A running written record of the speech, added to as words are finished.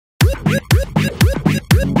Hey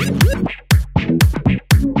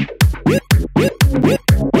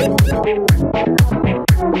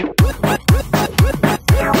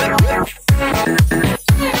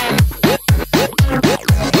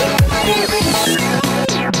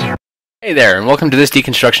there, and welcome to this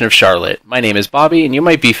deconstruction of Charlotte. My name is Bobby, and you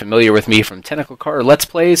might be familiar with me from Tentacle Car Let's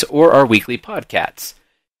Plays or our weekly podcasts.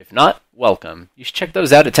 If not, welcome. You should check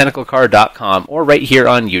those out at tentaclecar.com or right here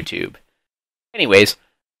on YouTube. Anyways,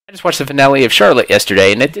 I just watched the finale of Charlotte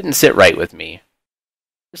yesterday, and it didn't sit right with me.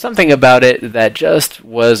 There's something about it that just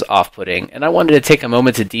was off-putting, and I wanted to take a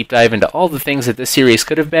moment to deep dive into all the things that this series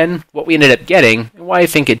could have been, what we ended up getting, and why I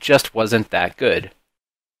think it just wasn't that good.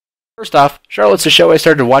 First off, Charlotte's a show I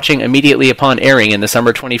started watching immediately upon airing in the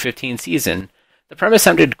summer 2015 season. The premise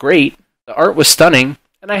sounded great, the art was stunning,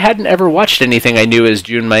 and I hadn't ever watched anything I knew as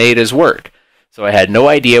Jun Maeda's work, so I had no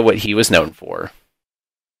idea what he was known for.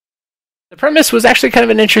 The premise was actually kind of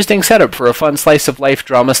an interesting setup for a fun slice-of-life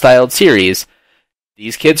drama-styled series.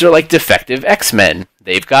 These kids are like defective X-Men.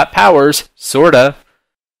 They've got powers, sorta.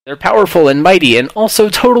 They're powerful and mighty, and also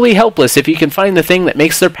totally helpless if you can find the thing that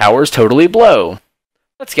makes their powers totally blow.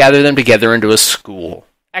 Let's gather them together into a school.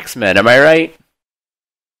 X-Men, am I right?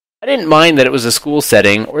 I didn't mind that it was a school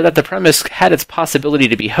setting, or that the premise had its possibility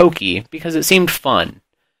to be hokey, because it seemed fun.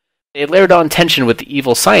 They had layered on tension with the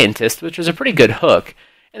evil scientist, which was a pretty good hook,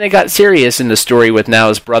 and they got serious in the story with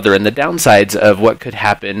Nao's brother and the downsides of what could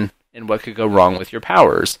happen and what could go wrong with your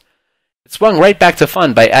powers. It swung right back to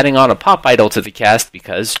fun by adding on a pop idol to the cast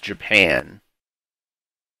because Japan.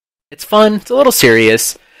 It's fun, it's a little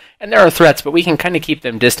serious, and there are threats, but we can kind of keep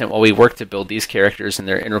them distant while we work to build these characters and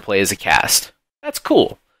their interplay as a cast. That's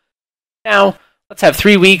cool. Now, let's have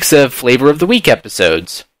 3 weeks of Flavor of the Week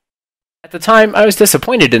episodes. At the time, I was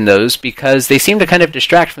disappointed in those because they seemed to kind of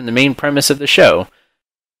distract from the main premise of the show.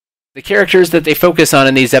 The characters that they focus on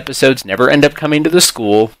in these episodes never end up coming to the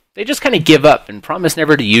school. They just kind of give up and promise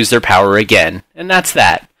never to use their power again, and that's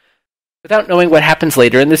that. Without knowing what happens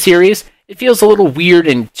later in the series, it feels a little weird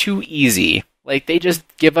and too easy. Like they just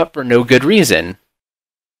give up for no good reason.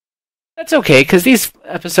 That's okay, because these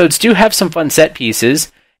episodes do have some fun set pieces,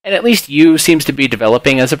 and at least Yu seems to be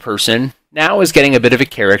developing as a person. Nao is getting a bit of a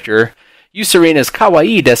character. Yusarina's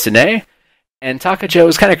kawaii desu, and Takajo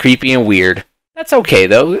is kind of creepy and weird. That's okay,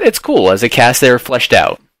 though. It's cool as a cast they're fleshed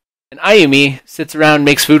out. And Ayumi sits around,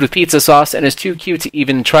 makes food with pizza sauce, and is too cute to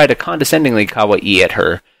even try to condescendingly kawaii at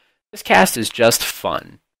her. This cast is just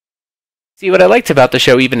fun. See, what I liked about the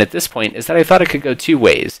show even at this point is that I thought it could go two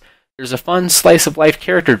ways. There's a fun slice-of-life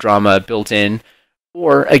character drama built in,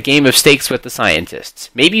 or a game of stakes with the scientists.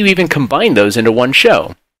 Maybe you even combine those into one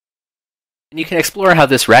show. And you can explore how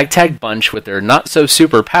this ragtag bunch with their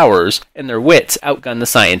not-so-super powers and their wits outgun the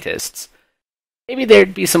scientists. Maybe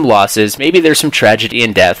there'd be some losses, maybe there's some tragedy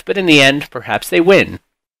and death, but in the end, perhaps they win.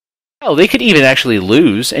 Hell, they could even actually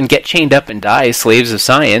lose and get chained up and die slaves of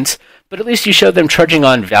science, but at least you show them trudging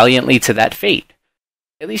on valiantly to that fate.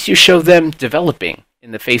 At least you show them developing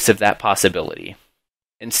in the face of that possibility.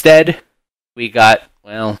 Instead, we got,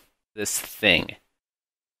 well, this thing.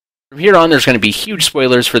 From here on, there's going to be huge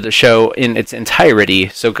spoilers for the show in its entirety,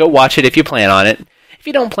 so go watch it if you plan on it. If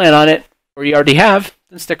you don't plan on it, or you already have,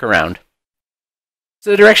 then stick around. So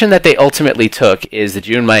the direction that they ultimately took is the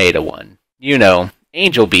Jun Maeda one. You know,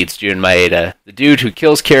 Angel beats Jun Maeda, the dude who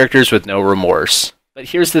kills characters with no remorse. But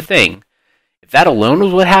here's the thing. If that alone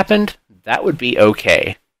was what happened, that would be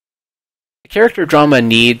okay. The character drama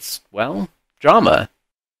needs, well, drama.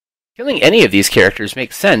 Killing any of these characters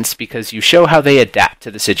makes sense because you show how they adapt to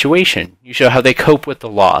the situation, you show how they cope with the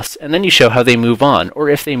loss, and then you show how they move on, or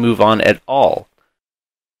if they move on at all.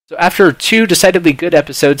 So after 2 decidedly good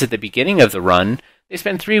episodes at the beginning of the run, they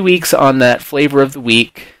spend 3 weeks on that Flavor of the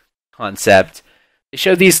Week concept. They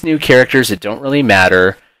show these new characters that don't really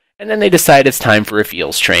matter, and then they decide it's time for a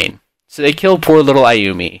feels train. So they kill poor little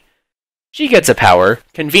Ayumi. She gets a power,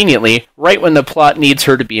 conveniently, right when the plot needs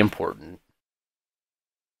her to be important.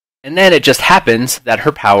 And then it just happens that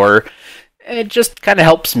her power, it just kind of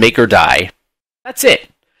helps make her die. That's it.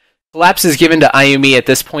 Collapse is given to Ayumi at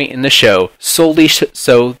this point in the show, solely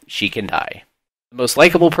so she can die. The most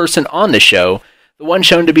likable person on the show, the one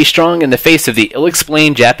shown to be strong in the face of the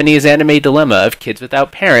ill-explained Japanese anime dilemma of kids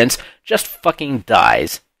without parents, just fucking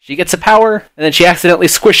dies. She gets a power, and then she accidentally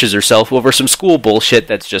squishes herself over some school bullshit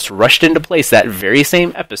that's just rushed into place that very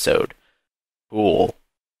same episode. Cool.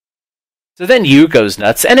 So then Yu goes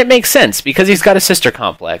nuts, and it makes sense, because he's got a sister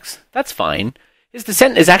complex. That's fine. His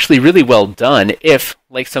descent is actually really well done, if,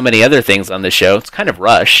 like so many other things on the show, it's kind of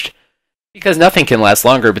rushed. Because nothing can last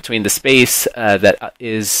longer between the space that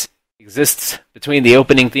exists between the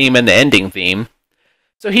opening theme and the ending theme.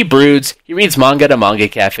 So he broods, he reads manga at a manga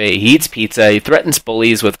cafe, he eats pizza, he threatens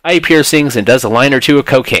bullies with eye piercings, and does a line or two of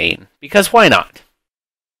cocaine. Because why not?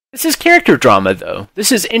 This is character drama, though.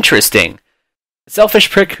 This is interesting. The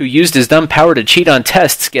selfish prick who used his dumb power to cheat on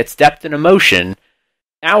tests gets depth and emotion,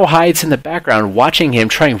 now hides in the background watching him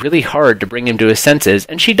trying really hard to bring him to his senses,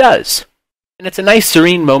 and she does. And it's a nice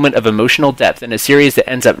serene moment of emotional depth in a series that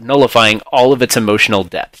ends up nullifying all of its emotional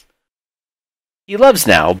depth. He loves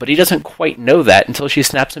now, but he doesn't quite know that until she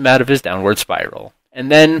snaps him out of his downward spiral.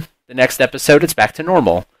 And then, the next episode, it's back to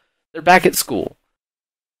normal. They're back at school.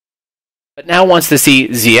 But now wants to see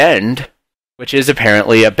The End, which is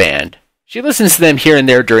apparently a band. She listens to them here and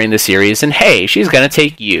there during the series, and hey, she's gonna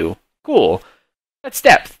take you. Cool. That's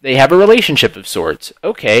depth. They have a relationship of sorts.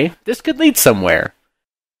 Okay, this could lead somewhere.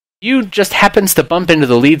 You just happens to bump into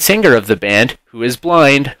the lead singer of the band, who is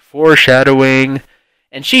blind, foreshadowing,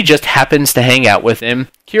 and she just happens to hang out with him,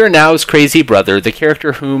 Kiranow's crazy brother, the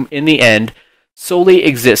character whom, in the end, solely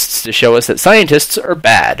exists to show us that scientists are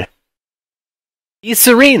bad. He's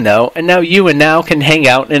serene, though, and now you and Now can hang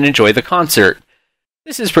out and enjoy the concert.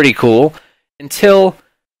 This is pretty cool, until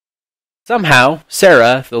somehow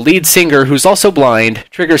Sarah, the lead singer who's also blind,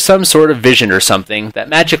 triggers some sort of vision or something that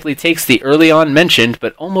magically takes the early on mentioned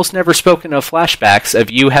but almost never spoken of flashbacks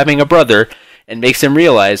of you having a brother and makes him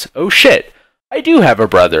realize, oh shit, I do have a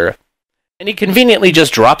brother. And he conveniently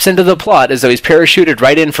just drops into the plot as though he's parachuted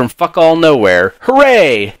right in from fuck all nowhere.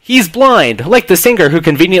 Hooray! He's blind, like the singer who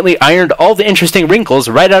conveniently ironed all the interesting wrinkles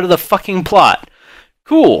right out of the fucking plot.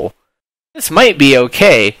 Cool. This might be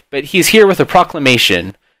okay, but he's here with a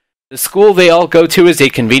proclamation. The school they all go to is a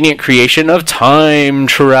convenient creation of time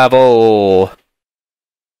travel.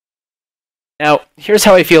 Now, here's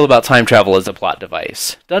how I feel about time travel as a plot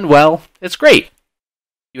device. Done well, it's great.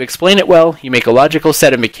 You explain it well, you make a logical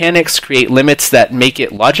set of mechanics, create limits that make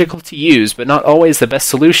it logical to use, but not always the best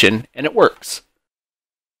solution, and it works.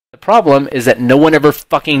 The problem is that no one ever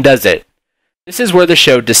fucking does it. This is where the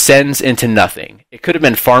show descends into nothing. It could have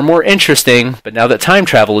been far more interesting, but now that time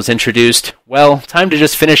travel is introduced, well, time to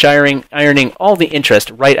just finish ironing all the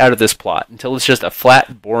interest right out of this plot, until it's just a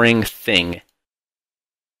flat, boring thing.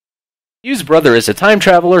 Yu's brother is a time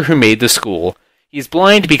traveler who made the school. He's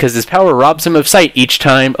blind because his power robs him of sight each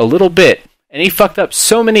time a little bit, and he fucked up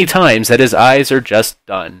so many times that his eyes are just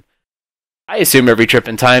done. I assume every trip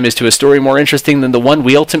in time is to a story more interesting than the one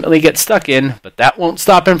we ultimately get stuck in, but that won't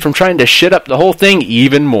stop him from trying to shit up the whole thing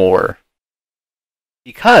even more.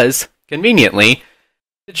 Because, conveniently,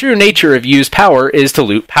 the true nature of Yu's power is to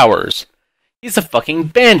loot powers. He's a fucking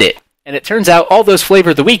bandit, and it turns out all those Flavor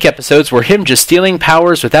of the Week episodes were him just stealing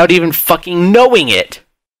powers without even fucking knowing it.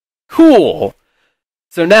 Cool.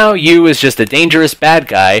 So now Yu is just a dangerous bad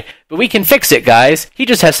guy, but we can fix it, guys. He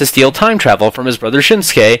just has to steal time travel from his brother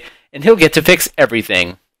Shinsuke, and he'll get to fix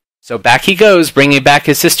everything. So back he goes, bringing back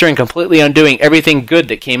his sister and completely undoing everything good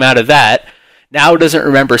that came out of that. Now doesn't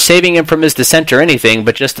remember saving him from his descent or anything,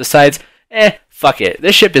 but just decides, fuck it,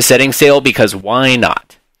 this ship is setting sail because why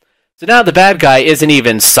not? So now the bad guy isn't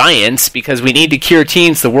even science, because we need to cure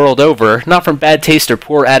teens the world over, not from bad taste or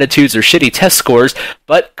poor attitudes or shitty test scores,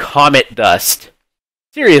 but comet dust.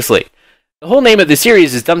 Seriously, the whole name of the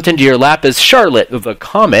series is dumped into your lap as Charlotte, the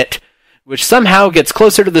Comet, which somehow gets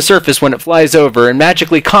closer to the surface when it flies over and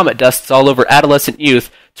magically comet dusts all over adolescent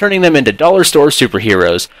youth, turning them into dollar store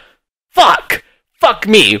superheroes. Fuck! Fuck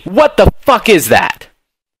me! What the fuck is that?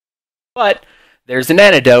 But there's an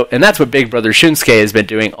antidote, and that's what Big Brother Shinsuke has been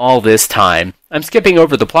doing all this time. I'm skipping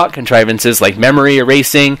over the plot contrivances like memory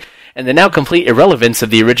erasing and the now complete irrelevance of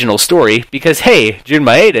the original story, because hey, Jun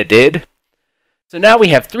Maeda did. So now we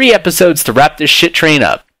have 3 episodes to wrap this shit train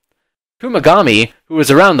up. Kumagami, who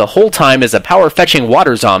was around the whole time as a power-fetching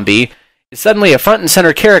water zombie, is suddenly a front and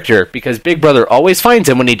center character because Big Brother always finds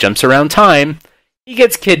him when he jumps around time. He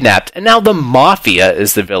gets kidnapped, and now the Mafia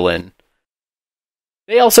is the villain.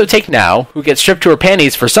 They also take Now, who gets stripped to her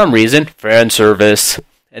panties for some reason, fan service.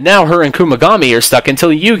 And now her and Kumagami are stuck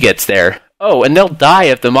until Yu gets there. Oh, and they'll die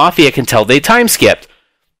if the Mafia can tell they time skipped.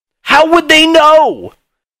 How would they know?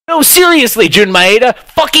 No, seriously, Jun Maeda,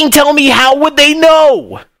 fucking tell me how would they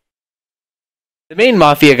know? The main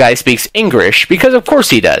Mafia guy speaks English, because of course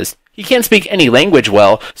he does. He can't speak any language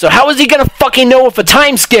well, so how is he gonna fucking know if a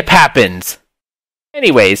time skip happens?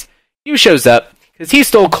 Anyways, Yu shows up, because he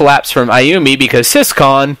stole Collapse from Ayumi because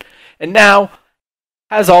Siscon, and now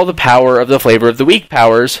has all the power of the Flavor of the Week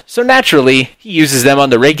powers, so naturally, he uses them on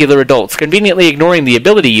the regular adults, conveniently ignoring the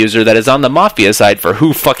ability user that is on the Mafia side for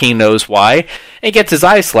who fucking knows why, and gets his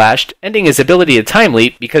eye slashed, ending his ability to time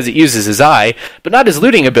leap because it uses his eye, but not his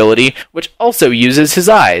looting ability, which also uses his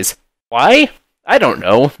eyes. Why? I don't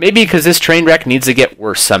know, maybe because this train wreck needs to get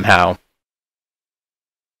worse somehow.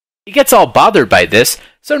 He gets all bothered by this,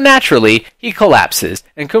 so naturally, he collapses,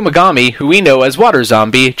 and Kumagami, who we know as Water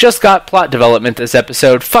Zombie, just got plot development this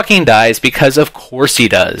episode, fucking dies because of course he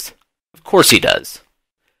does. Of course he does.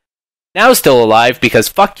 Now still alive because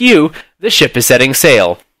fuck you, the ship is setting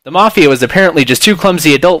sail. The Mafia was apparently just two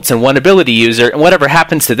clumsy adults and one ability user, and whatever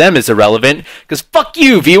happens to them is irrelevant, because fuck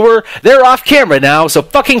you, viewer, they're off camera now, so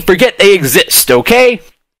fucking forget they exist, okay?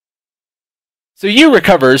 So Yu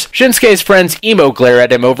recovers, Shinsuke's friends emo glare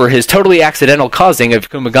at him over his totally accidental causing of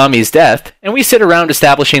Kumagami's death, and we sit around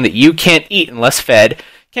establishing that Yu can't eat unless fed,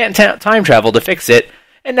 can't time travel to fix it,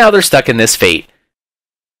 and now they're stuck in this fate.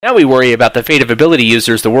 Now we worry about the fate of ability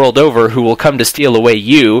users the world over who will come to steal away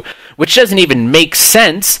Yu, which doesn't even make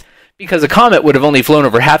sense, because a comet would have only flown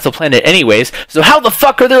over half the planet anyways, so how the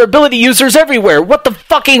fuck are there ability users everywhere? What the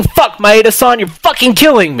fucking fuck, Maeda-san, you're fucking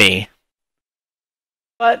killing me!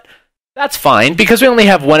 But that's fine, because we only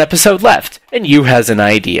have one episode left, and Yu has an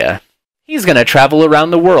idea. He's gonna travel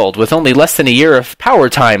around the world with only less than a year of power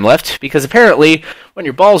time left, because apparently, when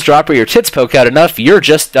your balls drop or your tits poke out enough, you're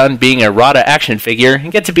just done being a Rada action figure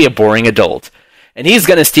and get to be a boring adult. And he's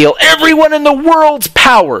gonna steal everyone in the world's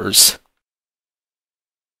powers!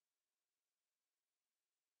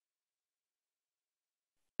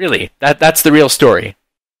 Really, that's the real story.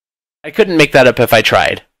 I couldn't make that up if I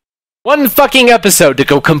tried. One fucking episode to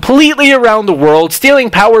go completely around the world, stealing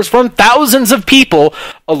powers from thousands of people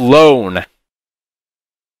alone.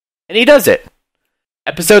 And he does it.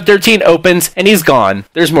 Episode 13 opens, and he's gone.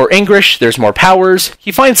 There's more English, there's more powers.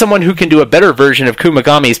 He finds someone who can do a better version of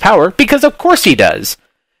Kumagami's power, because of course he does.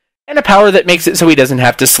 And a power that makes it so he doesn't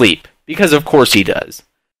have to sleep, because of course he does.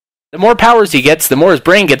 The more powers he gets, the more his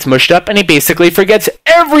brain gets mushed up, and he basically forgets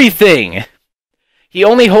everything! He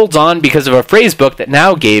only holds on because of a phrase book that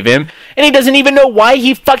Now gave him, and he doesn't even know why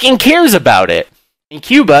he fucking cares about it. In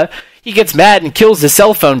Cuba, he gets mad and kills his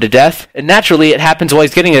cell phone to death, and naturally it happens while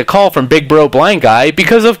he's getting a call from Big Bro Blind Guy,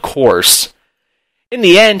 because of course. In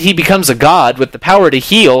the end, he becomes a god with the power to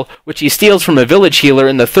heal, which he steals from a village healer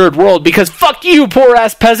in the third world, because fuck you,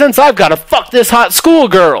 poor-ass peasants, I've gotta fuck this hot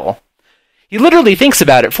schoolgirl! He literally thinks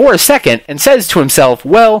about it for a second and says to himself,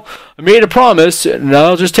 well, I made a promise, and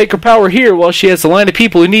I'll just take her power here while she has a line of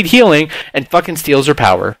people who need healing, and fucking steals her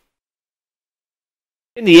power.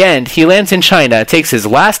 In the end, he lands in China, takes his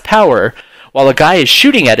last power, while a guy is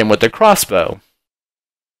shooting at him with a crossbow.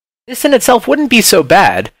 This in itself wouldn't be so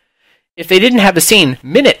bad if they didn't have a scene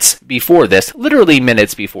minutes before this, literally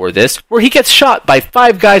minutes before this, where he gets shot by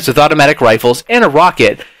 5 guys with automatic rifles and a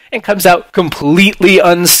rocket, and comes out completely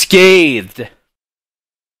unscathed.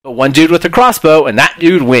 But one dude with a crossbow, and that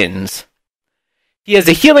dude wins. He has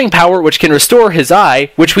a healing power which can restore his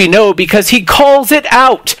eye, which we know because he calls it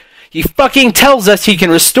out. He fucking tells us he can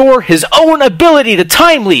restore his own ability to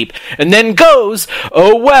time leap, and then goes,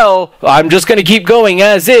 oh well, I'm just gonna keep going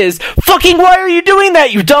as is. Fucking why are you doing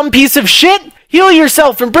that, you dumb piece of shit? Heal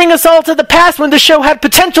yourself and bring us all to the past when the show had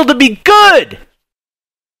potential to be good!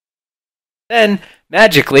 Then,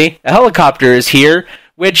 magically, a helicopter is here,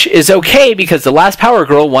 which is okay because the last Power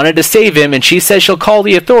Girl wanted to save him and she says she'll call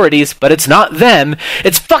the authorities, but it's not them.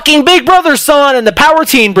 It's fucking Big Brother-san and the Power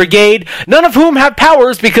Teen Brigade, none of whom have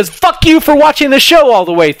powers because fuck you for watching the show all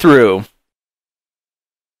the way through.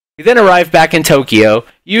 We then arrive back in Tokyo,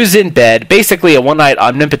 Yu's in bed, basically a one-eyed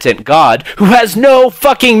omnipotent god who has no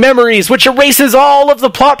fucking memories, which erases all of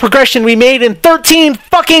the plot progression we made in 13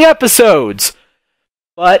 fucking episodes.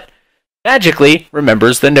 But magically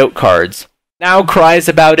remembers the note cards. Now cries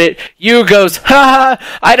about it. Yu goes, ha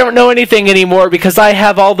ha, I don't know anything anymore because I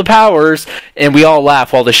have all the powers. And we all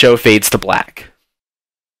laugh while the show fades to black.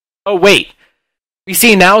 Oh wait, we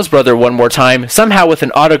see Now's brother one more time, somehow with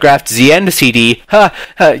an autographed The End CD. Ha,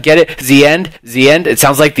 get it? The End? The End? It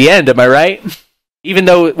sounds like the end, am I right? Even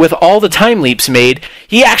though with all the time leaps made,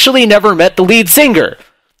 he actually never met the lead singer.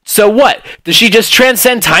 So what? Does she just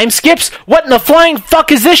transcend time skips? What in the flying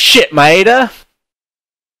fuck is this shit, Maeda?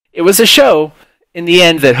 It was a show, in the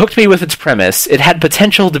end, that hooked me with its premise. It had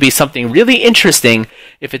potential to be something really interesting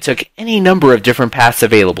if it took any number of different paths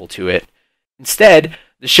available to it. Instead,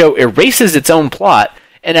 the show erases its own plot,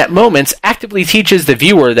 and at moments actively teaches the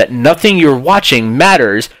viewer that nothing you're watching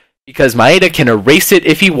matters, because Maeda can erase it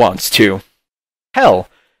if he wants to. Hell,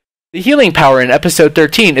 the healing power in episode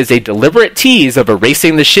 13 is a deliberate tease of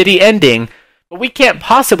erasing the shitty ending, but we can't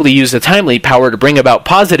possibly use the time leap power to bring about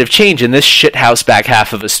positive change in this shithouse back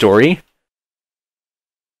half of a story.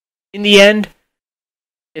 In the end,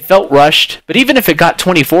 it felt rushed, but even if it got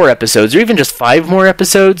 24 episodes, or even just 5 more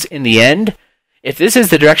episodes in the end, If this is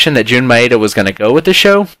the direction that Jun Maeda was going to go with the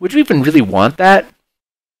show, would you even really want that?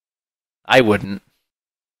 I wouldn't.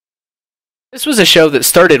 This was a show that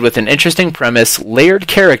started with an interesting premise, layered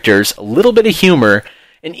characters, a little bit of humor,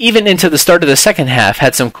 and even into the start of the second half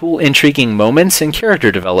had some cool, intriguing moments and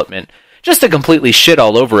character development, just to completely shit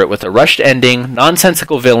all over it with a rushed ending,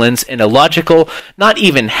 nonsensical villains, and illogical, not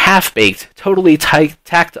even half-baked, totally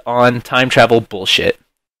tacked-on time travel bullshit.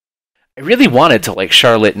 I really wanted to like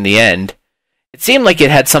Charlotte in the end. It seemed like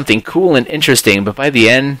it had something cool and interesting, but by the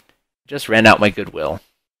end, it just ran out my goodwill.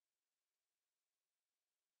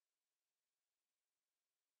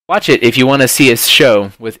 Watch it if you want to see a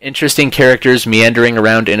show with interesting characters meandering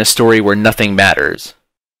around in a story where nothing matters.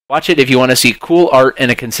 Watch it if you want to see cool art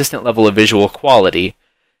and a consistent level of visual quality.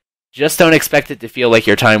 Just don't expect it to feel like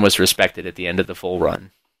your time was respected at the end of the full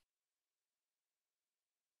run.